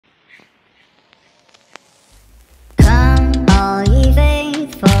all ye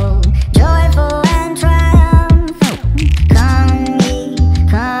faithful, joyful and triumphant.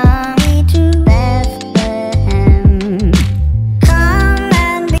 Come ye to Bethlehem. Come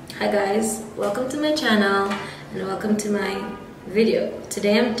and be. Hi guys, welcome to my channel and welcome to my video.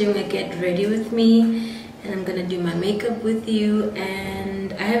 Today I'm doing a get ready with me and I'm gonna do my makeup with you,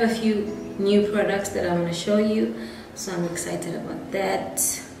 and I have a few new products that I want to show you, so I'm excited about that.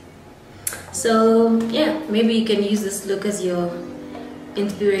 So yeah, maybe you can use this look as your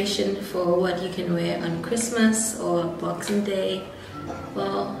inspiration for what you can wear on Christmas or Boxing Day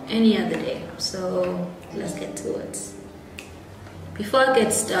or any other day. So let's get to it. Before I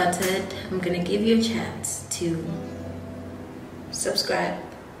get started, I'm gonna give you a chance to subscribe,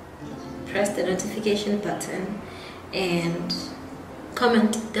 press the notification button, and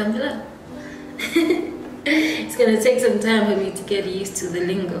comment down below. It's gonna take some time for me to get used to the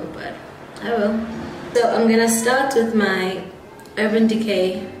lingo, but I will. So I'm gonna start with my Urban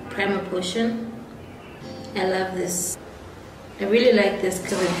Decay Primer Potion. I love this. I really like this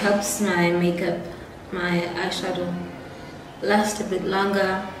because it helps my makeup, my eyeshadow last a bit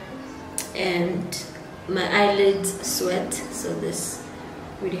longer, and my eyelids sweat, so this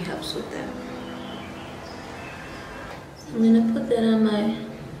really helps with that. I'm gonna put that on my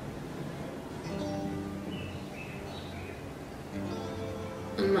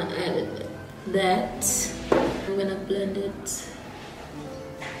eyelid like that. I'm gonna blend it.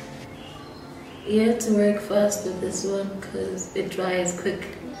 You have to work fast with this one because it dries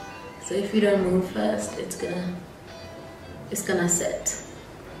quick. So if you don't move fast, it's gonna set.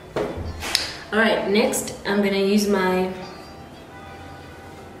 Alright, next I'm gonna use my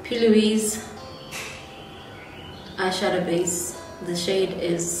P. Louise eyeshadow base. The shade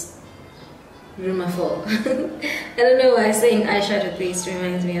is Rumor Fall. I don't know why saying eyeshadow base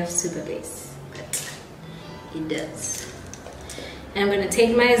reminds me of Super Base, but it does. And I'm gonna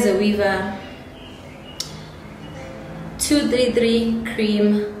take my Zoeva 233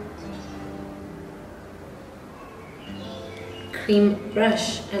 cream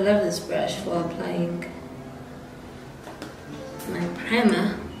brush. I love this brush for applying my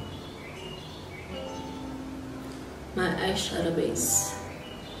primer, my eyeshadow base.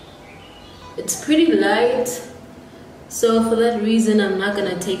 It's pretty light, so for that reason I'm not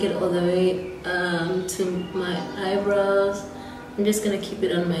gonna take it all the way to my eyebrows. I'm just gonna keep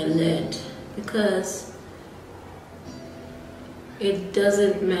it on my lid because it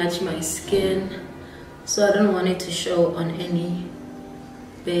doesn't match my skin, so I don't want it to show on any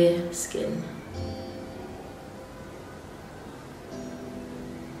bare skin.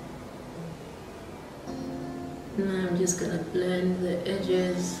 Now I'm just gonna blend the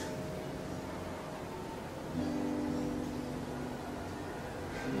edges.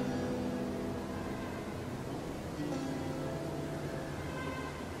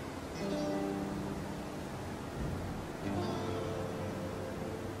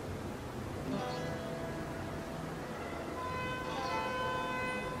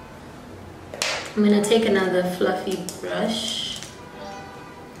 I'm gonna take another fluffy brush.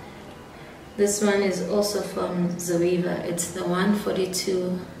 This one is also from Zoeva. It's the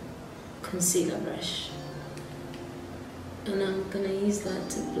 142 concealer brush. And I'm gonna use that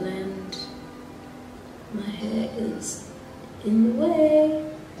to blend. My hair is in the way.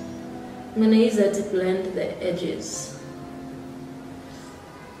 I'm gonna use that to blend the edges.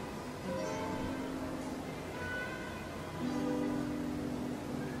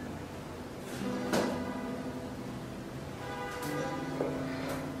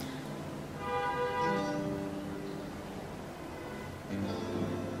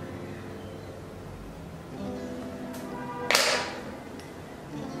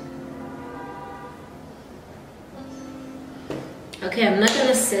 Okay, I'm not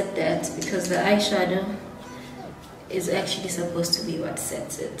gonna set that because the eyeshadow is actually supposed to be what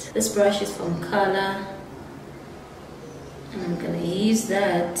sets it. This brush is from Color, and I'm gonna use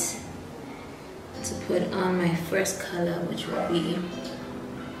that to put on my first color, which will be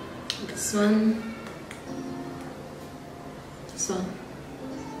this one,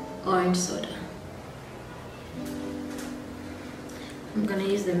 Orange Soda. I'm gonna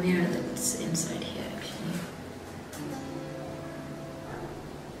use the mirror that's inside here actually.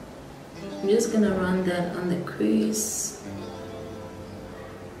 I'm just gonna run that on the crease.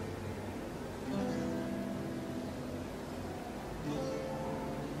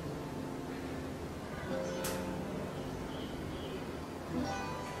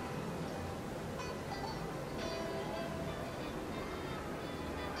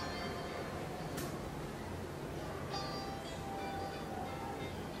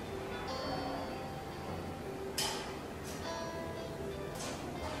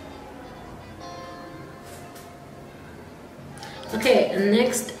 Okay, and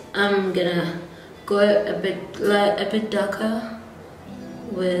next I'm gonna go a bit darker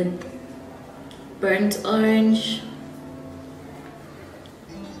with burnt orange.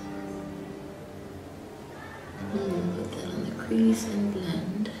 Put that on the crease and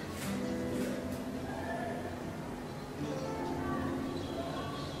blend.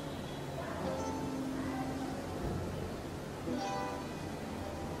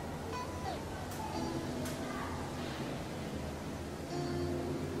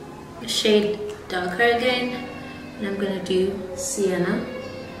 Shade darker again, and I'm gonna do sienna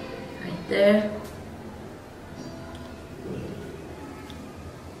right there.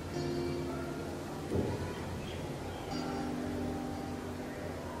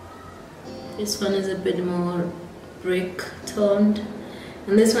 This one is a bit more brick toned,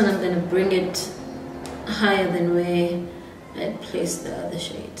 and this one I'm gonna bring it higher than where I placed the other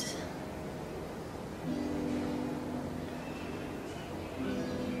shade.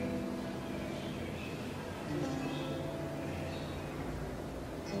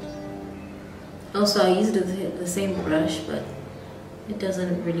 Also, I used the same brush, but it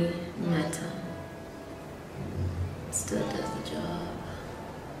doesn't really matter. It still does the job.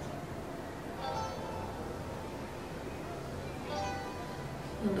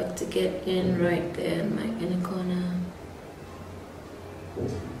 I like to get in right there in my inner corner.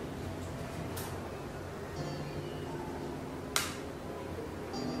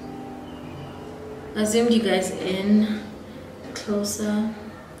 I zoomed you guys in closer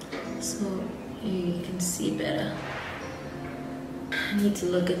so you can see better. I need to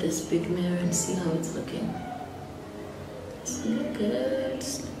look at this big mirror and see how it's looking. It's looking good,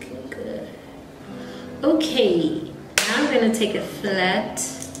 it's looking good. Okay, now I'm gonna take a flat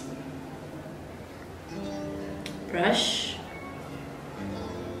brush.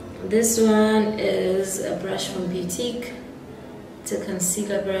 This one is a brush from Boutique. It's a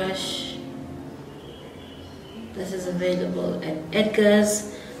concealer brush. This is available at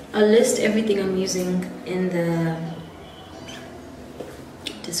Edgar's. I'll list everything I'm using in the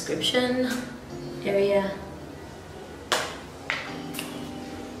description area.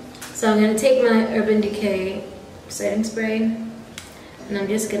 So I'm going to take my Urban Decay setting spray, and I'm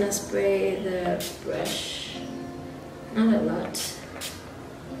just going to spray the brush, not a lot,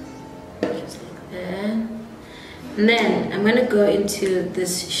 just like that. And then I'm going to go into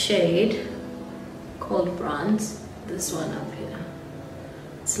this shade called Bronze, this one up here.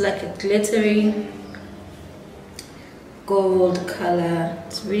 It's like a glittery gold color.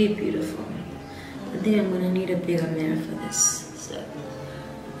 It's really beautiful. I think I'm going to need a bigger mirror for this step.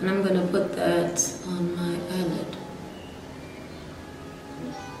 And I'm going to put that on my eyelid.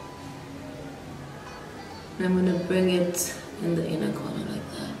 And I'm going to bring it in the inner corner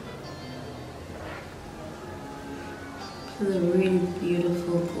like that. This is a really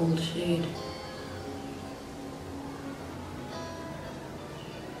beautiful gold shade.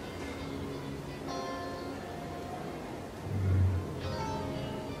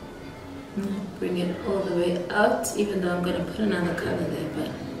 Bring it all the way out, even though I'm going to put another color there,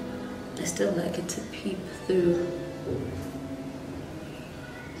 but I still like it to peep through.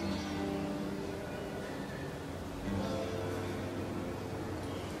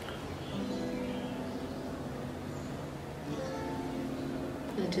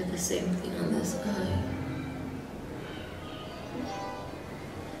 I do the same thing on this eye.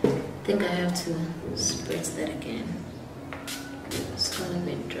 I think I have to spritz that again. It's gonna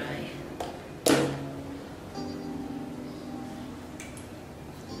be dry.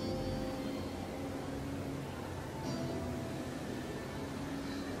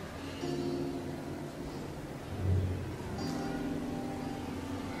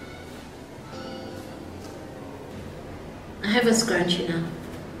 I have a scrunchie now.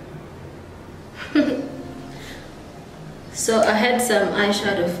 So I had some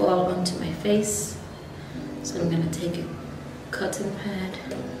eyeshadow fall onto my face, so I'm gonna take a cotton pad,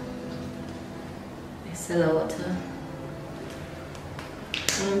 micellar water,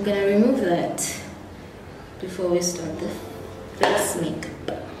 and I'm gonna remove that before we start the face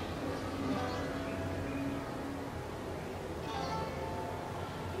makeup.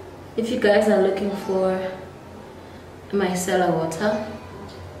 If you guys are looking for micellar water,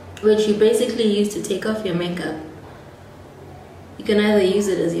 which you basically use to take off your makeup, you can either use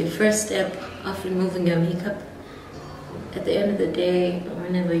it as your first step of removing your makeup at the end of the day or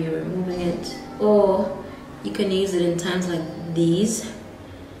whenever you're removing it, or you can use it in times like these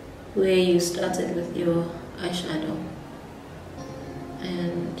where you started with your eyeshadow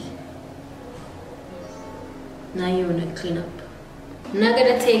and now you want to clean up. I'm now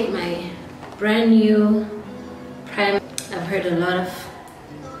gonna take my brand new primer. I've heard a lot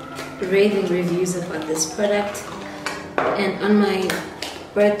of raving reviews about this product, and on my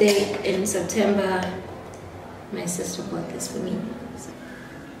birthday in September, my sister bought this for me. So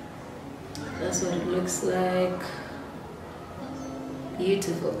that's what it looks like.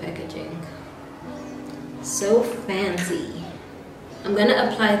 Beautiful packaging, so fancy. I'm gonna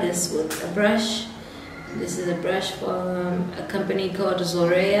apply this with a brush. This is a brush from a company called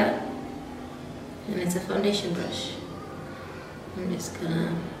Zorea, and it's a foundation brush. I'm just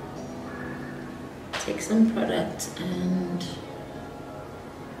gonna take some product and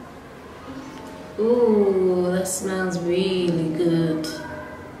ooh, that smells really good.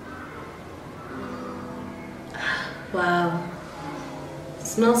 Wow, it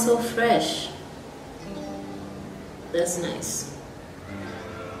smells so fresh. That's nice.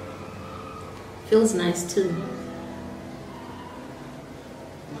 Feels nice too.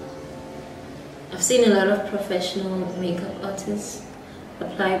 I've seen a lot of professional makeup artists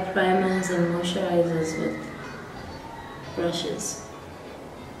apply primers and moisturizers with brushes.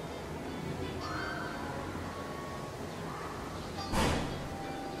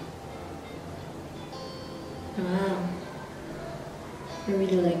 Wow, I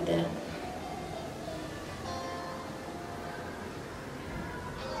really like that.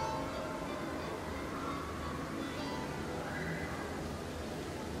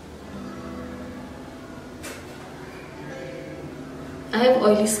 I have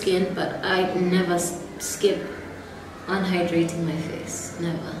oily skin, but I never skip on hydrating my face,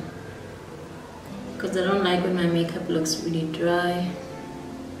 never. Because I don't like when my makeup looks really dry.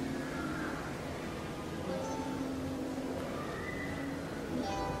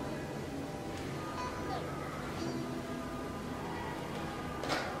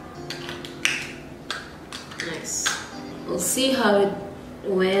 Nice. We'll see how it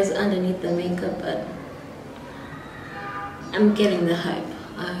wears underneath the makeup, but I'm getting the hype.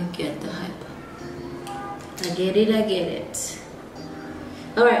 I get the hype. I get it, I get it.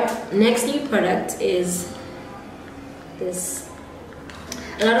 Alright, next new product is this.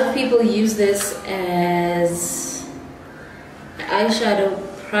 A lot of people use this as eyeshadow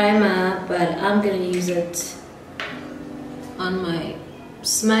primer, but I'm gonna use it on my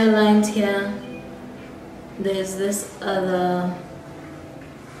smile lines here. There's this other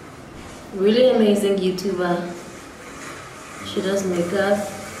really amazing YouTuber. She does makeup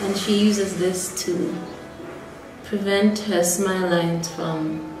and she uses this to prevent her smile lines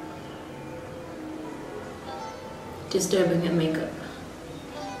from disturbing her makeup.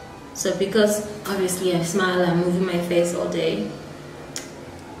 So because obviously I smile, I'm moving my face all day,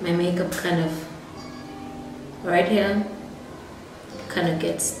 my makeup kind of right here kind of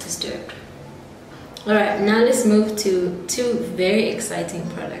gets disturbed. Alright, now let's move to two very exciting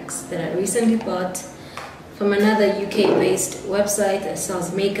products that I recently bought from another UK-based website that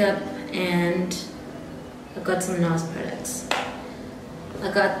sells makeup, and I got some Nars products.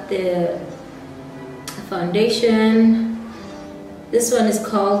 I got the foundation. This one is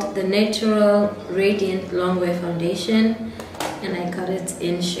called the Natural Radiant Longwear Foundation, and I got it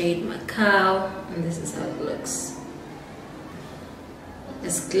in shade Macao, and this is how it looks.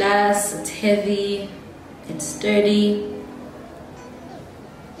 It's glass, it's heavy, it's sturdy.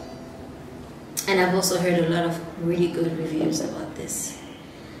 And I've also heard a lot of really good reviews about this.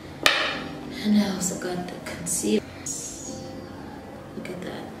 And I also got the concealer. Look at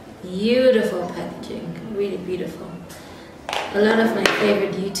that. Beautiful packaging. Really beautiful. A lot of my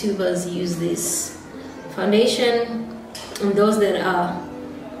favorite YouTubers use this foundation. And those that are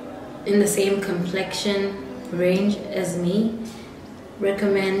in the same complexion range as me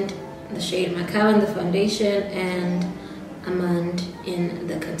recommend the shade Macao in the foundation and Almond in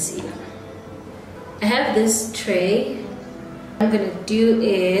the concealer. I have this tray. What I'm gonna do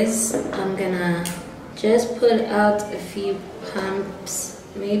is I'm gonna just put out a few pumps.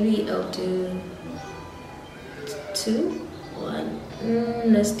 Maybe I'll do 2,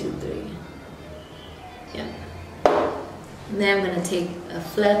 1. Let's do 3. Yeah. And then I'm gonna take a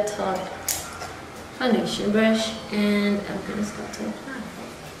flat top foundation brush and I'm gonna start to apply.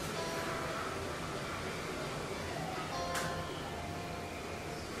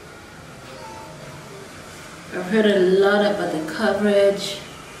 I've heard a lot about the coverage,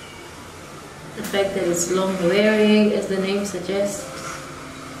 the fact that it's long wearing, as the name suggests.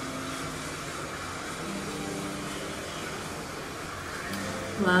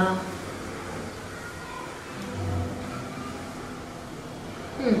 Wow.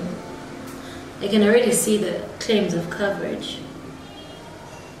 I can already see the claims of coverage.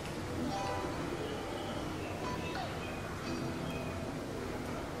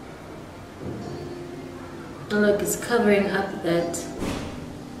 And look, it's covering up that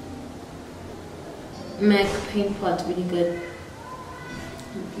MAC paint pot really good.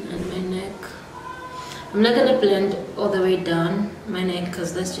 And my neck. I'm not gonna blend all the way down my neck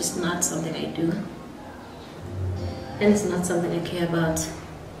because that's just not something I do. And it's not something I care about.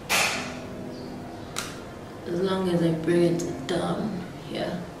 As long as I bring it down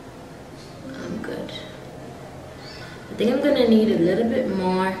here, I'm good. I think I'm gonna need a little bit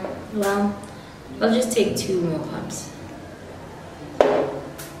more. Well, I'll just take 2 more pumps.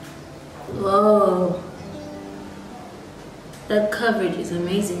 Whoa. That coverage is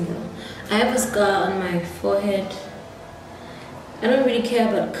amazing though. I have a scar on my forehead. I don't really care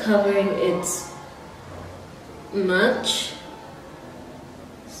about covering it much.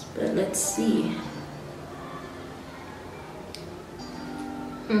 But let's see.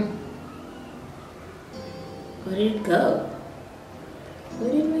 Where did it go?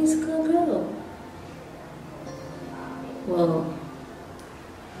 Where did my scar go? Whoa.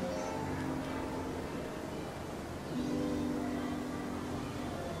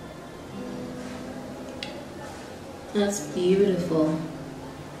 That's beautiful.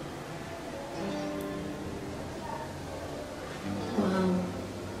 Wow.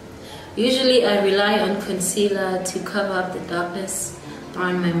 Usually I rely on concealer to cover up the darkness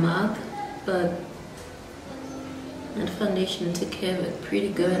around my mouth, but that foundation took care of it pretty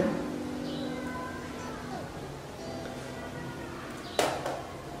good.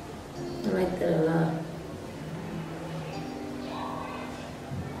 I like that a lot.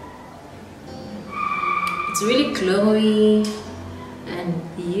 It's really glowy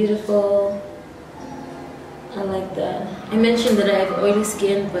and beautiful. I like that. I mentioned that I have oily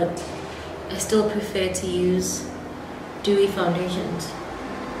skin, but I still prefer to use dewy foundations.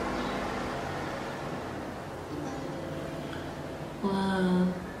 Wow.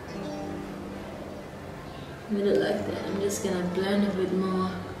 I really like that. I'm just gonna blend a bit more.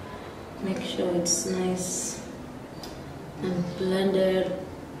 Make sure it's nice and blended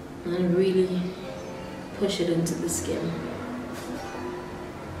and really push it into the skin.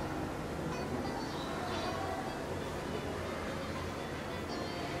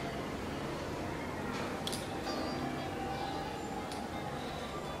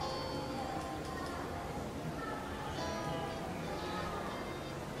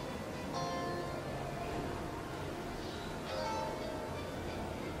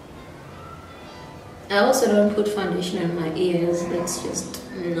 I also don't put foundation on my ears. That's just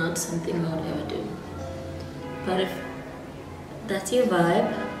not something I would ever do. But if that's your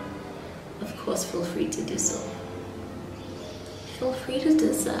vibe, of course feel free to do so. Feel free to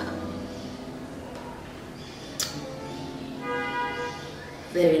do so.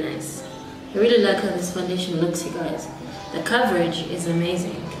 Very nice. I really like how this foundation looks, you guys. The coverage is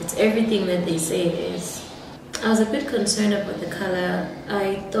amazing. It's everything that they say it is. I was a bit concerned about the color.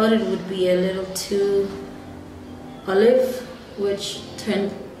 I thought it would be a little too olive, which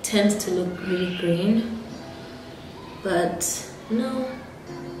tends to look really green. But no,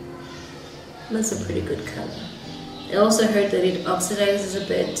 that's a pretty good color. I also heard that it oxidizes a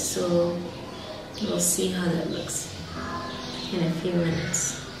bit, so we'll see how that looks in a few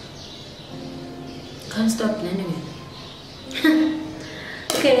minutes. Can't stop blending it.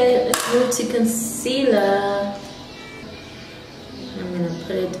 Okay, let's move to concealer. I'm gonna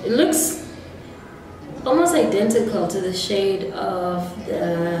put it, it looks almost identical to the shade of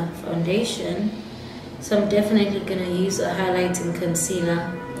the foundation. So I'm definitely gonna use a highlighting concealer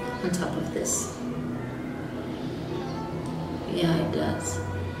on top of this. Yeah, it does.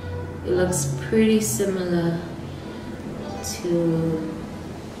 It looks pretty similar to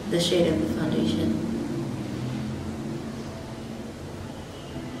the shade of the foundation.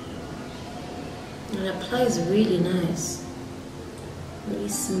 It applies really nice, really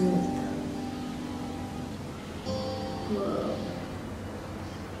smooth. Whoa.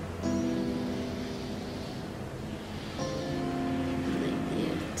 Like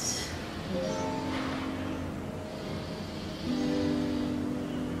that.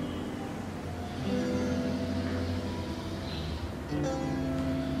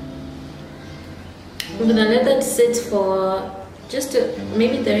 I'm gonna let that sit for just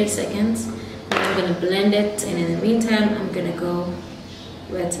maybe 30 seconds. I'm gonna blend it, and in the meantime I'm gonna go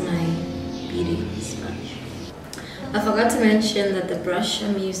wet my beauty sponge. I forgot to mention that the brush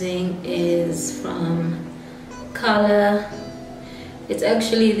I'm using is from Color. It's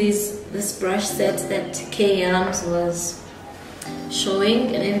actually this brush set that K Yams was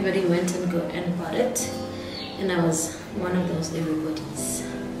showing, and everybody went and bought it, and I was one of those everybody's.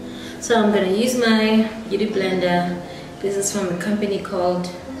 So I'm gonna use my beauty blender. This is from a company called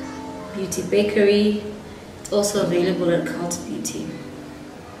Beauty Bakery. It's It's also available at Cult Beauty.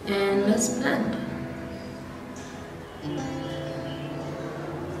 And let's blend.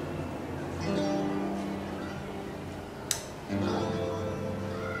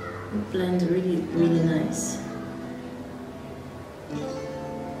 It blends really, really nice.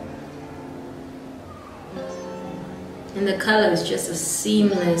 And the color is just a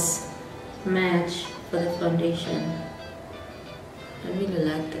seamless match for the foundation. I really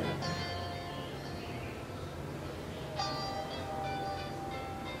like that.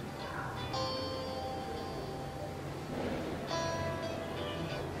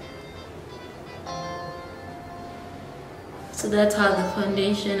 So that's how the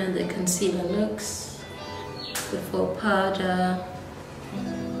foundation and the concealer looks before powder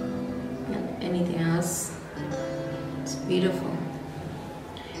and anything else. It's beautiful,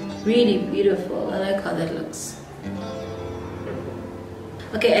 really beautiful. I like how that looks.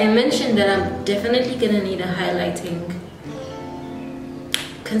 Okay, I mentioned that I'm definitely gonna need a highlighting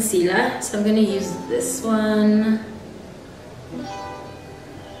concealer, so I'm gonna use this one.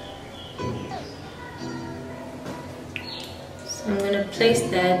 So I'm gonna place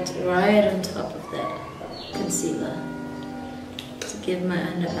that right on top of that concealer to give my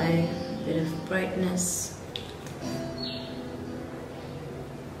under eye a bit of brightness.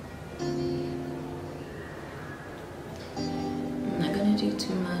 I'm not gonna do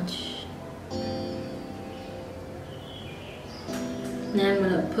too much. Now I'm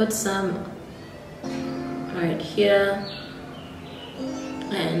gonna put some right here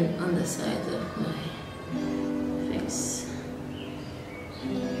and on the sides of my face.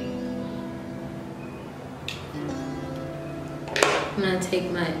 I'm gonna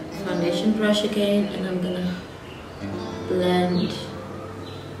take my foundation brush again and I'm gonna blend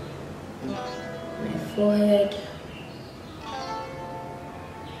my forehead.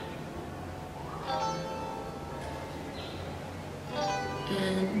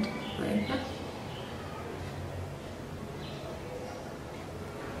 And right back.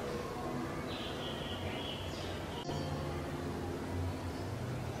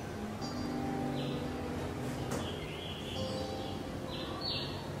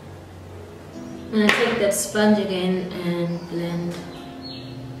 I'm gonna take that sponge again and blend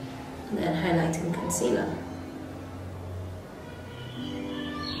that highlighting concealer.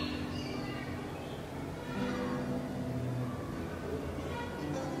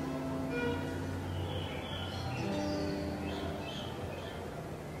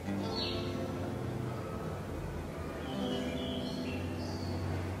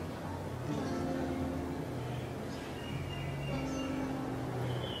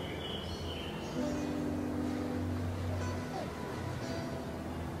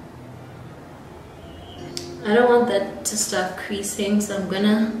 I don't want that to start creasing, so I'm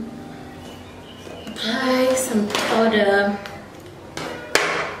gonna apply some powder,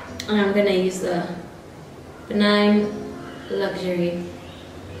 and I'm gonna use the Benign Luxury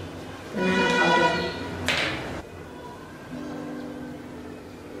banana powder.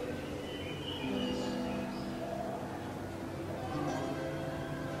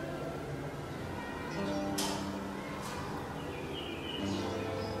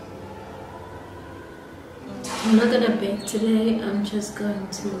 I'm not gonna bake today, I'm just going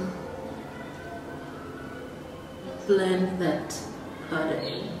to blend that powder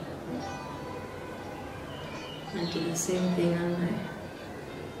in. And do the same thing on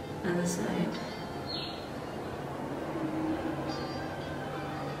my other side.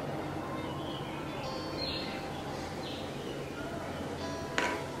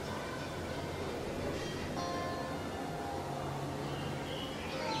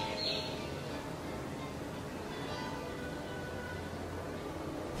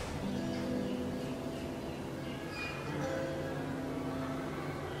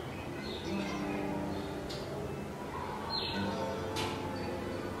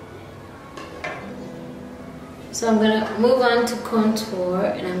 So I'm gonna move on to contour,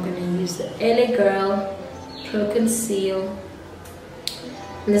 and I'm gonna use the LA Girl Pro Conceal.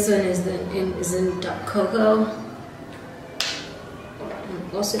 And this one is in dark cocoa.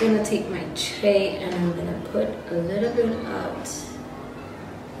 I'm also gonna take my tray and I'm gonna put a little bit out.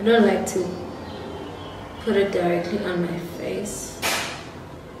 I don't like to put it directly on my face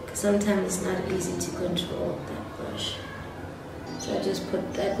because sometimes it's not easy to control that brush. So I just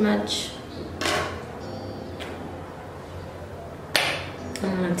put that much.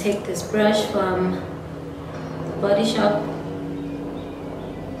 I'm going to take this brush from the Body Shop,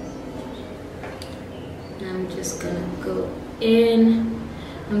 and I'm just going to go in.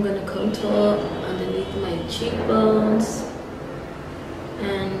 I'm going to contour underneath my cheekbones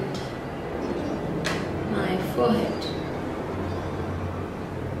and my forehead.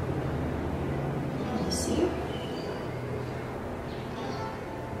 You see?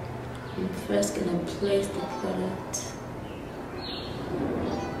 I'm first gonna place the product.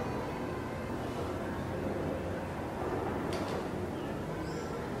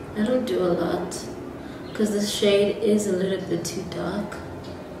 I don't do a lot because the shade is a little bit too dark,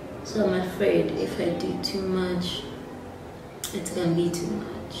 so I'm afraid if I do too much, it's gonna be too much.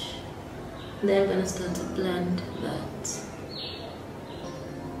 Then I'm gonna start to blend that.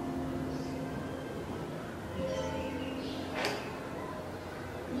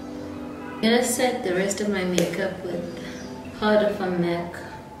 I'm gonna set the rest of my makeup with powder from MAC.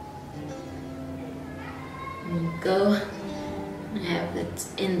 Go. I have it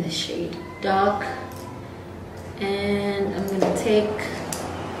in the shade dark, and I'm gonna take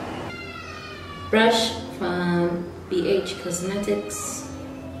brush from BH Cosmetics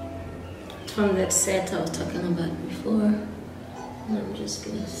from that set I was talking about before, and I'm just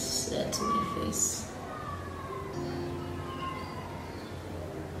gonna set to my face.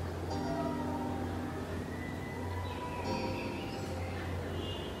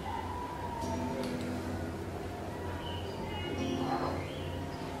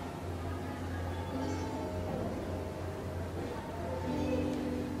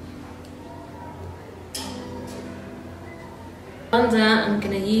 Bronzer, I'm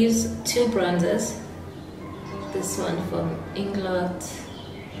gonna use two bronzers. This one from Inglot,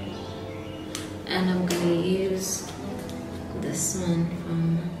 and I'm gonna use this one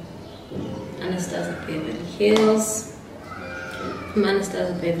from Anastasia Beverly Hills. From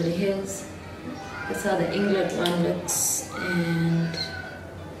Anastasia Beverly Hills. That's how the Inglot one looks, and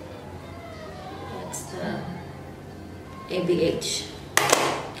that's the ABH.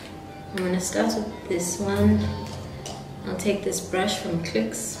 I'm gonna start with this one. I'll take this brush from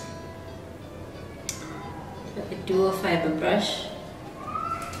Clicks, like a dual fiber brush.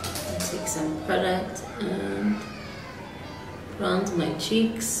 I'll take some product and bronze my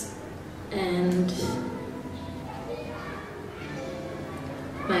cheeks and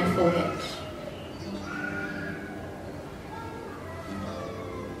my forehead.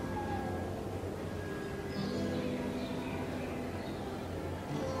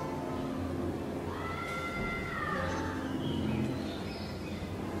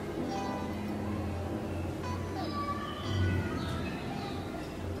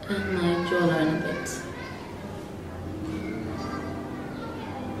 And my jawline a bit.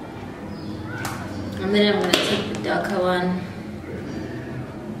 And then I'm going to take the darker one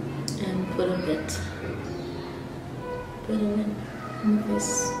and put a bit of it on the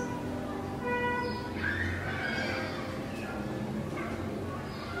face.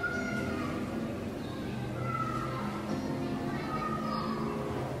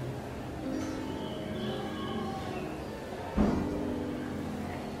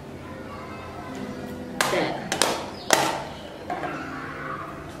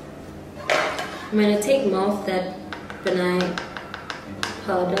 I'm going to take more of that benign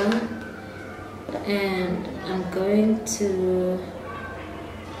powder, and I'm going to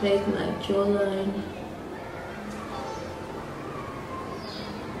make my jawline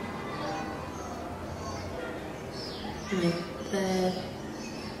like that.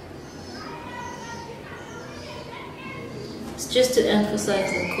 It's just to emphasize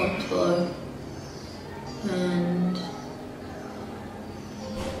the contour and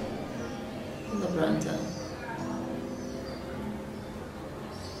the bronzer.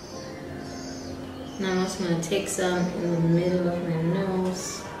 Now I'm also going to take some in the middle of my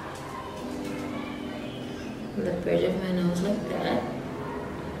nose, the bridge of my nose like that,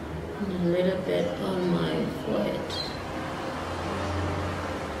 and a little bit on my forehead.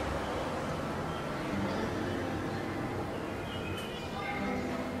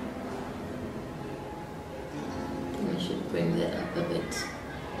 I should bring that up a bit.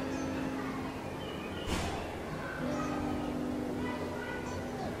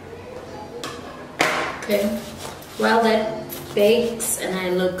 Okay, while that bakes and I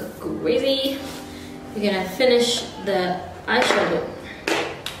look crazy, we're gonna finish the eyeshadow.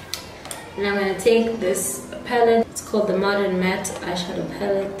 And I'm gonna take this palette. It's called the Modern Matte Eyeshadow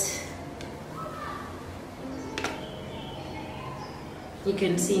Palette. You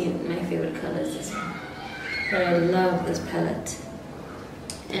can see my favorite color is this one. But I love this palette.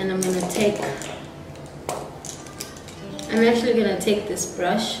 And I'm actually gonna take this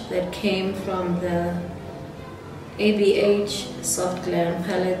brush that came from the ABH Soft Glam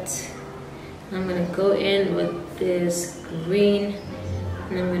palette. I'm gonna go in with this green,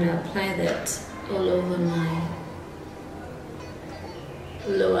 and I'm gonna apply that all over my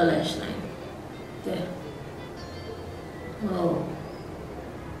lower lash line. There. Oh,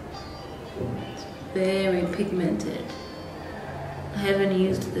 it's very pigmented. I haven't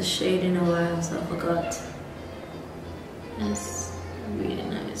used the shade in a while, so I forgot. It's really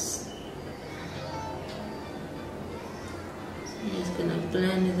nice. So I'm just gonna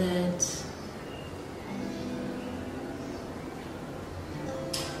blend that.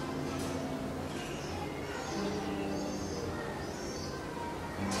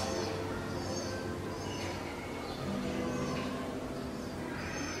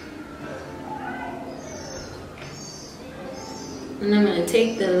 And I'm going to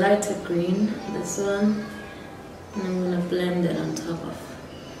take the lighter green, this one, and I'm going to blend it on top of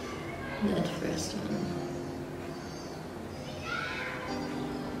that first one.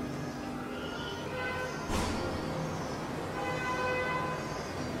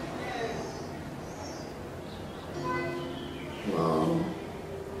 Wow.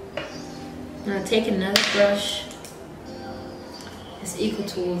 Now take another brush, it's Eco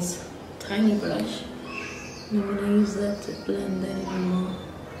Tools, tiny brush. I'm going to use that to blend that even more.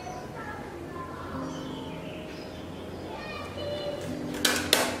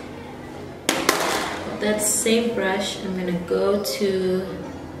 With that same brush, I'm going to go to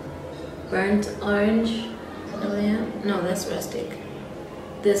burnt orange. Oh yeah? No, that's rustic.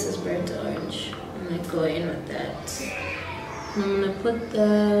 This is burnt orange. I'm going to go in with that. And I'm going to put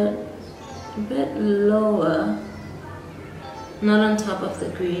that a bit lower. Not on top of the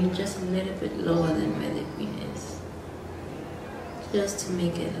green, just a little bit lower than where the green is. Just to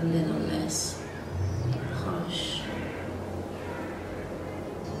make it a little less harsh.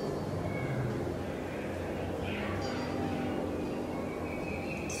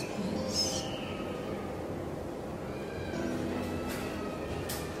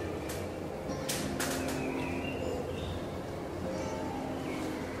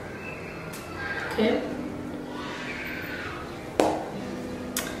 Okay.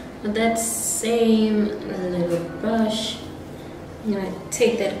 With that same little brush, I'm going to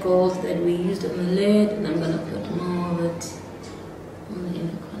take that gold that we used on the lid and I'm going to put more of it on the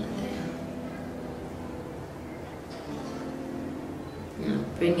inner corner there. Now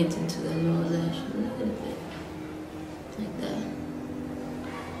bring it into the lower lash a little bit, like that.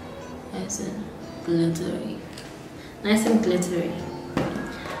 Nice and glittery. Nice and glittery.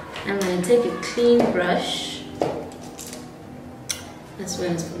 I'm going to take a clean brush. This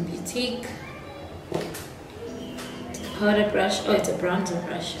one is from Boutique. It's a powder brush. Oh, it's a bronzer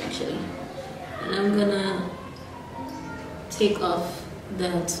brush actually. And I'm gonna take off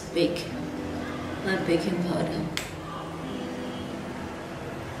that baking powder.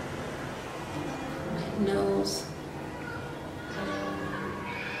 My nose.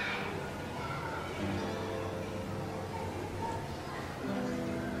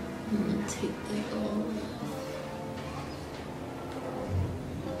 I'm gonna take that all off.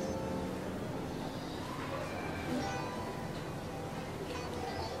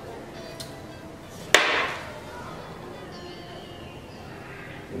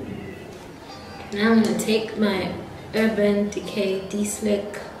 Now I'm going to take my Urban Decay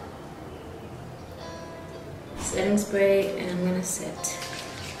De-Slick setting spray and I'm going to set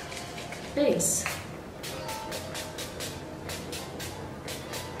face.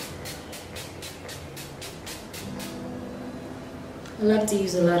 I like to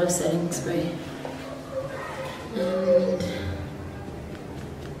use a lot of setting spray. And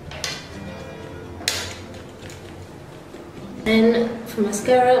then for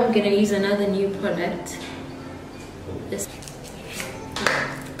mascara, I'm going to use another new product. This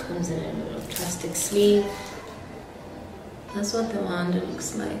comes in a little plastic sleeve. That's what the wand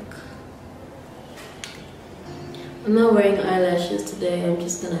looks like. I'm not wearing eyelashes today, I'm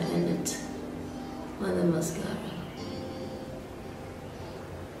just going to end it on the mascara.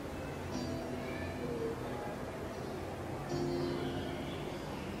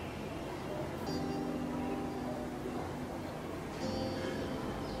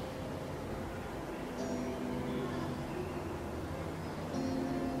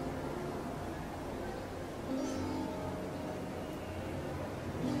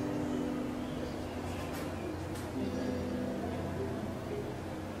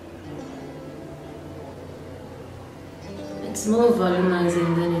 It's more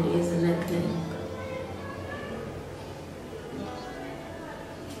volumizing than it is a neck thing.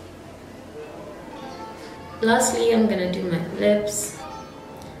 Lastly, I'm gonna do my lips.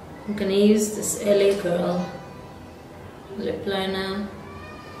 I'm gonna use this LA Girl lip liner.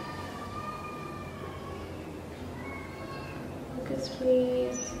 Focus,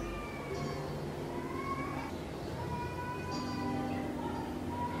 please.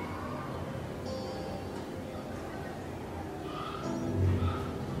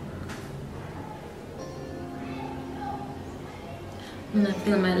 I'm gonna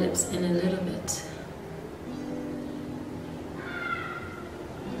fill my lips in a little bit.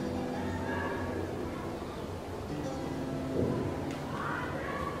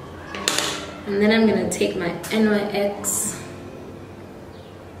 And then I'm gonna take my NYX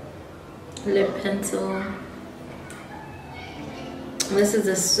lip pencil. This is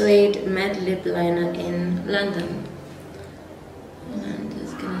a suede matte lip liner in London. And I'm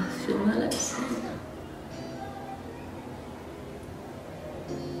just gonna fill my lips in.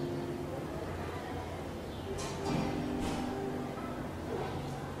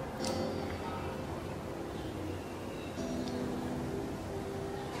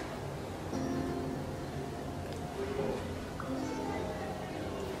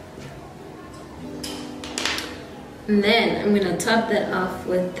 And then I'm gonna top that off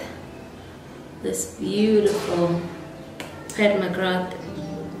with this beautiful Pat McGrath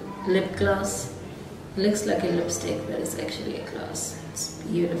lip gloss. It looks like a lipstick, but it's actually a gloss. It's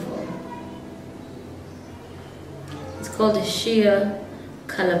beautiful. It's called a Sheer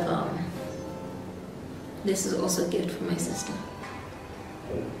Color Balm. This is also a gift for my sister.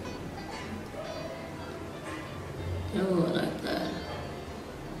 Oh, I like that.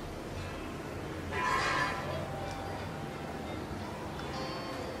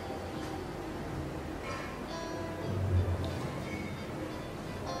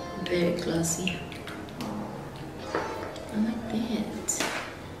 Very classy. I like that.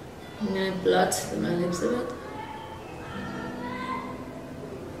 I'm gonna blot my lips a bit.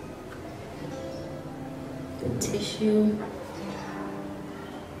 The tissue.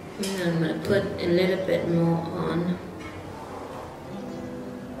 And I'm gonna put a little bit more on.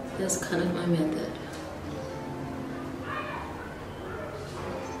 That's kind of my method.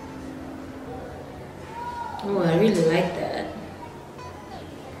 Oh, I really like that.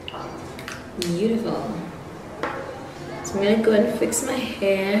 Beautiful. So I'm gonna go and fix my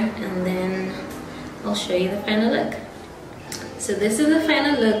hair and then I'll show you the final look. So this is the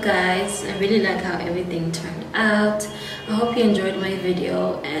final look, guys. I really like how everything turned out. I hope you enjoyed my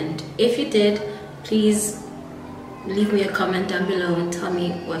video, and if you did, please leave me a comment down below and tell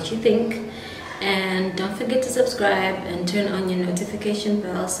me what you think. And don't forget to subscribe and turn on your notification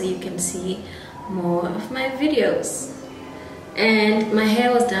bell so you can see more of my videos. And my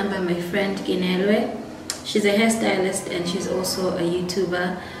hair was done by my friend Helloo. She's a hairstylist and she's also a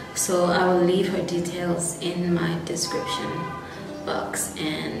YouTuber, so I will leave her details in my description box.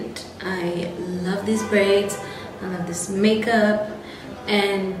 And I love these braids, I love this makeup,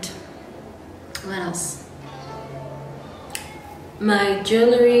 and what else? My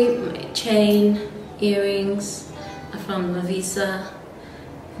jewelry, my chain, earrings are from Lavisa,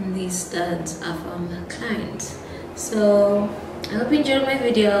 and these studs are from clients. So I hope you enjoyed my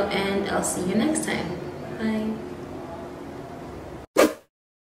video, and I'll see you next time. Bye.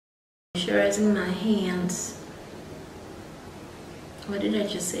 Moisturizing my hands. What did I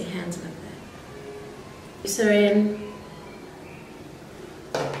just say? Hands like that. Eucerin,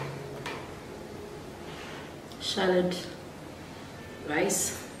 shallot,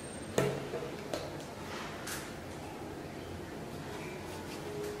 rice.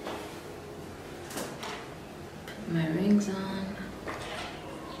 My rings on.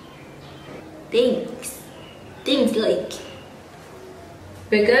 Things like.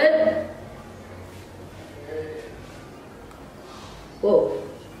 We're good? Whoa.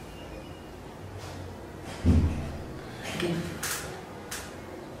 Okay.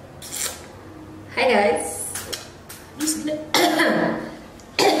 Hi guys. I'm just gonna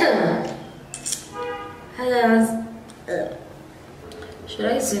Hi guys. Should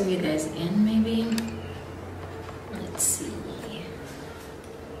I zoom you guys in maybe? Let's see.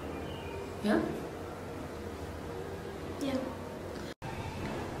 Yeah? Yeah.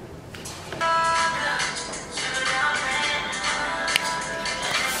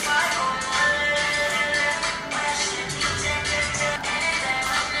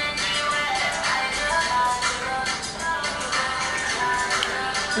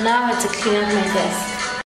 Now I have to clean up my desk.